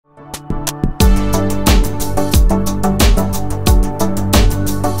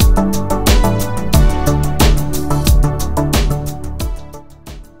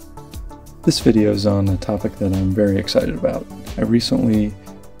This video is on a topic that I'm very excited about. I recently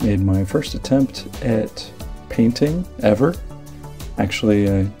made my first attempt at painting ever. Actually,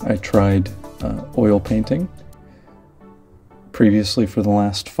 I tried oil painting. Previously, for the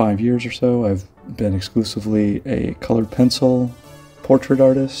last 5 years or so, I've been exclusively a colored pencil portrait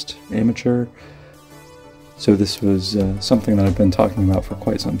artist, amateur. So this was something that I've been talking about for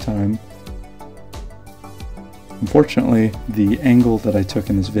quite some time. Unfortunately, the angle that I took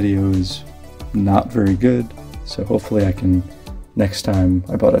in this video is not very good, so hopefully I can, next time,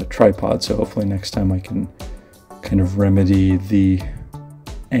 I bought a tripod, so hopefully next time I can kind of remedy the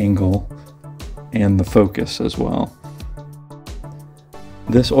angle and the focus as well.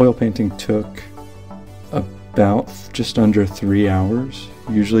 This oil painting took about just under 3 hours.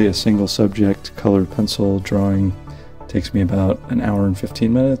 Usually a single subject colored pencil drawing takes me about an hour and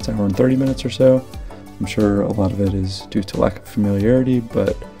 15 minutes, hour and 30 minutes or so. I'm sure a lot of it is due to lack of familiarity,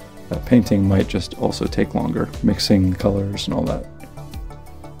 but painting might just also take longer, mixing the colors and all that.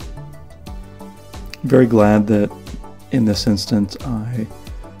 I'm very glad that in this instance I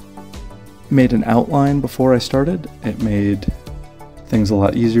made an outline before I started. It made things a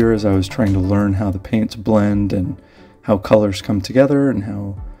lot easier as I was trying to learn how the paints blend and how colors come together and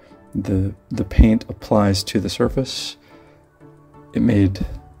how the paint applies to the surface. It made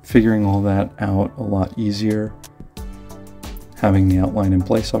figuring all that out a lot easier, having the outline in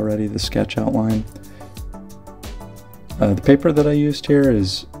place already, the sketch outline. The paper that I used here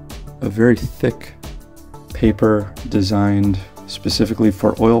is a very thick paper designed specifically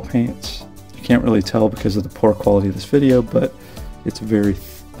for oil paints. You can't really tell because of the poor quality of this video, but it's very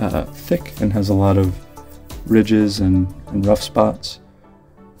thick and has a lot of ridges and rough spots.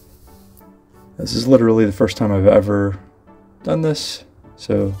 This is literally the first time I've ever done this,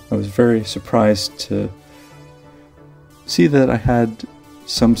 so I was very surprised to see that I had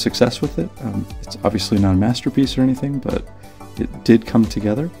some success with it. It's obviously not a masterpiece or anything, but it did come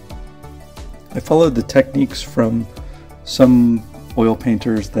together. I followed the techniques from some oil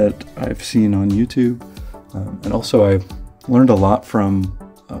painters that I've seen on YouTube, and also I've learned a lot from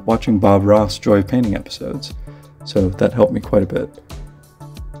watching Bob Ross Joy of Painting episodes, so that helped me quite a bit.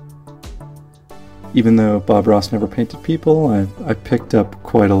 Even though Bob Ross never painted people, I picked up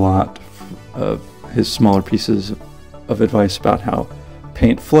quite a lot of his smaller pieces of advice about how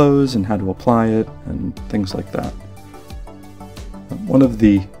paint flows and how to apply it and things like that. One of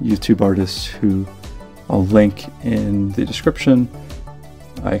the YouTube artists who I'll link in the description,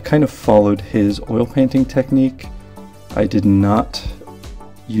 I kind of followed his oil painting technique. I did not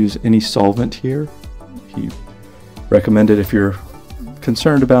use any solvent here. He recommended, if you're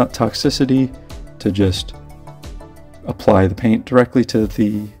concerned about toxicity, to just apply the paint directly to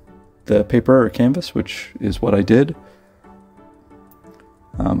the paper or canvas, which is what I did.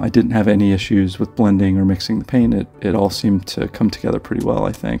 I didn't have any issues with blending or mixing the paint. It all seemed to come together pretty well,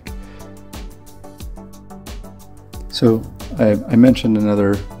 I think. So I mentioned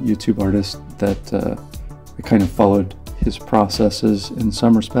another YouTube artist that I kind of followed his processes in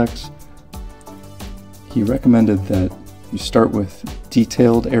some respects. He recommended that you start with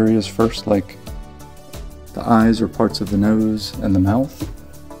detailed areas first, like the eyes or parts of the nose and the mouth,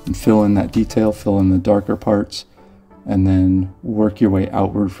 and fill in that detail, fill in the darker parts, and then work your way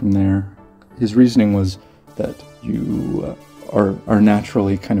outward from there. His reasoning was that you are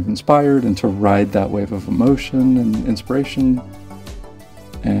naturally kind of inspired, and to ride that wave of emotion and inspiration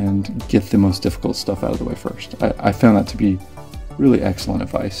and get the most difficult stuff out of the way first. I found that to be really excellent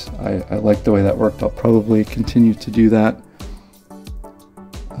advice. I like the way that worked. I'll probably continue to do that.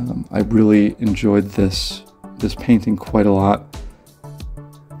 I really enjoyed this painting quite a lot.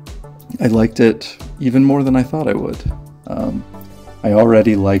 I liked it even more than I thought I would. I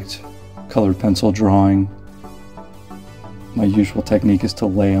already liked colored pencil drawing. My usual technique is to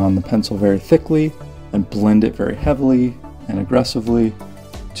lay on the pencil very thickly and blend it very heavily and aggressively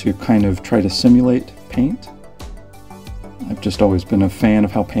to kind of try to simulate paint. I've just always been a fan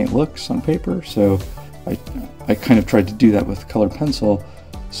of how paint looks on paper, so I kind of tried to do that with colored pencil.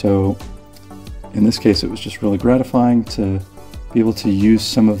 So in this case, it was just really gratifying to be able to use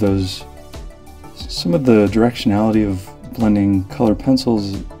some of the directionality of blending colored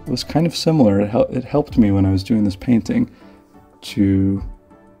pencils was kind of similar. It helped me when I was doing this painting to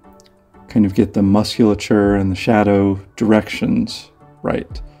kind of get the musculature and the shadow directions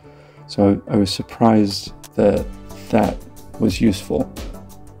right. So I was surprised that that was useful.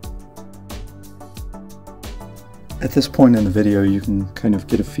 At this point in the video, you can kind of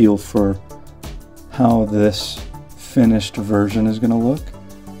get a feel for how this finished version is going to look.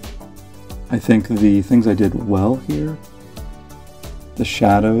 I think the things I did well here, the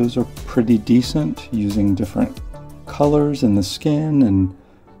shadows are pretty decent using different colors in the skin, and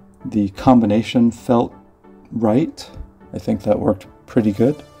the combination felt right. I think that worked pretty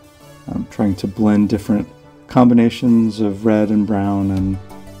good. Trying to blend different combinations of red and brown and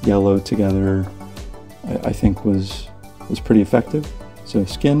yellow together, I think was pretty effective. So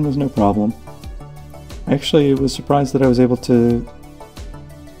skin was no problem. I actually was surprised that I was able to,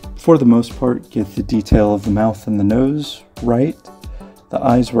 for the most part, get the detail of the mouth and the nose right. The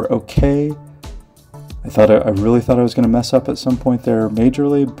eyes were okay. I really thought I was going to mess up at some point there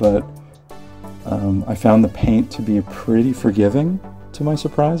majorly, but I found the paint to be pretty forgiving, to my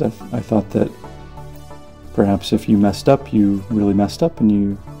surprise. I thought that perhaps if you messed up, you really messed up,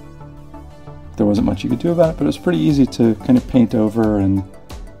 and there wasn't much you could do about it, but it was pretty easy to kind of paint over and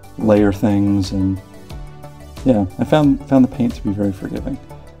layer things, and yeah, I found the paint to be very forgiving.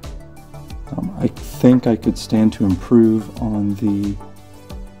 I think I could stand to improve on the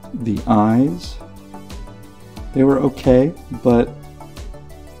eyes. They were okay, but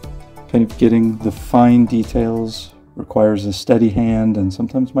kind of getting the fine details requires a steady hand, and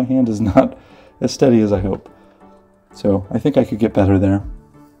sometimes my hand is not as steady as I hope. So I think I could get better there.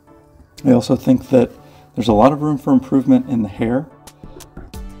 I also think that there's a lot of room for improvement in the hair.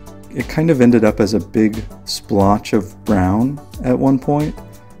 It kind of ended up as a big splotch of brown at one point.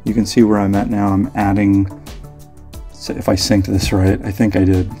 You can see where I'm at now. I'm adding, so if I synced this right, I think I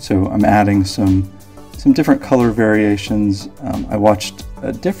did. So I'm adding some different color variations. I watched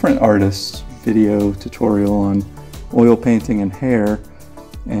a different artist's video tutorial on oil painting and hair,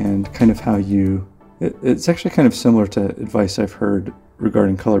 and kind of how it's actually kind of similar to advice I've heard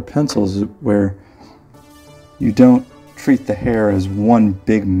regarding colored pencils, where you don't treat the hair as one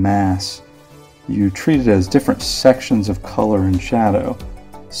big mass. You treat it as different sections of color and shadow.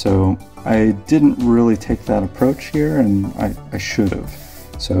 So I didn't really take that approach here, and I should have.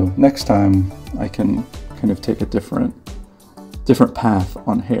 So next time I can kind of take a different path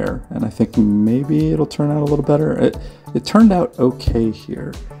on hair, and I think maybe it'll turn out a little better. It turned out okay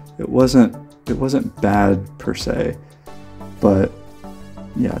here. It wasn't bad per se, but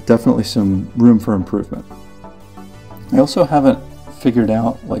yeah, definitely some room for improvement. I also haven't figured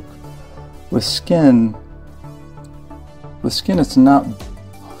out, like with skin it's not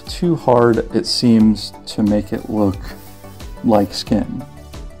too hard, it seems, to make it look like skin,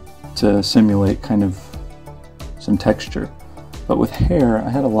 to simulate kind of some texture. But with hair, I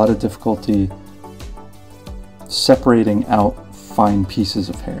had a lot of difficulty separating out fine pieces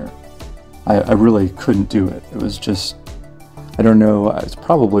of hair. I really couldn't do it. It was just, I don't know, it's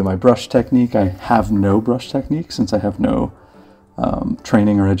probably my brush technique. I have no brush technique since I have no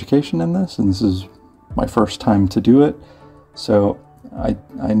training or education in this, and this is my first time to do it. So I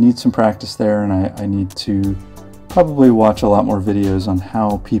need some practice there, and I need to probably watch a lot more videos on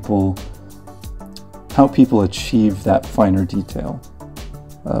how people achieve that finer detail,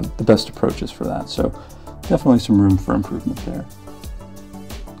 the best approaches for that. So definitely some room for improvement there.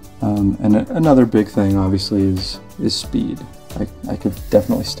 And another big thing, obviously, is speed. I could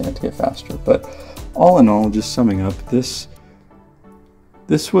definitely stand to get faster, but all in all, just summing up, this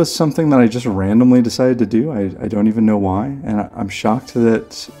was something that I just randomly decided to do. I don't even know why, and I'm shocked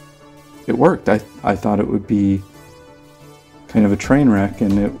that it worked. I thought it would be kind of a train wreck,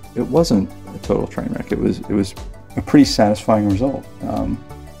 and it wasn't a total train wreck. It was a pretty satisfying result, and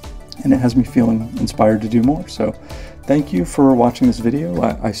it has me feeling inspired to do more. So thank you for watching this video.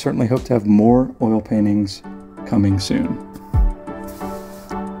 I certainly hope to have more oil paintings coming soon.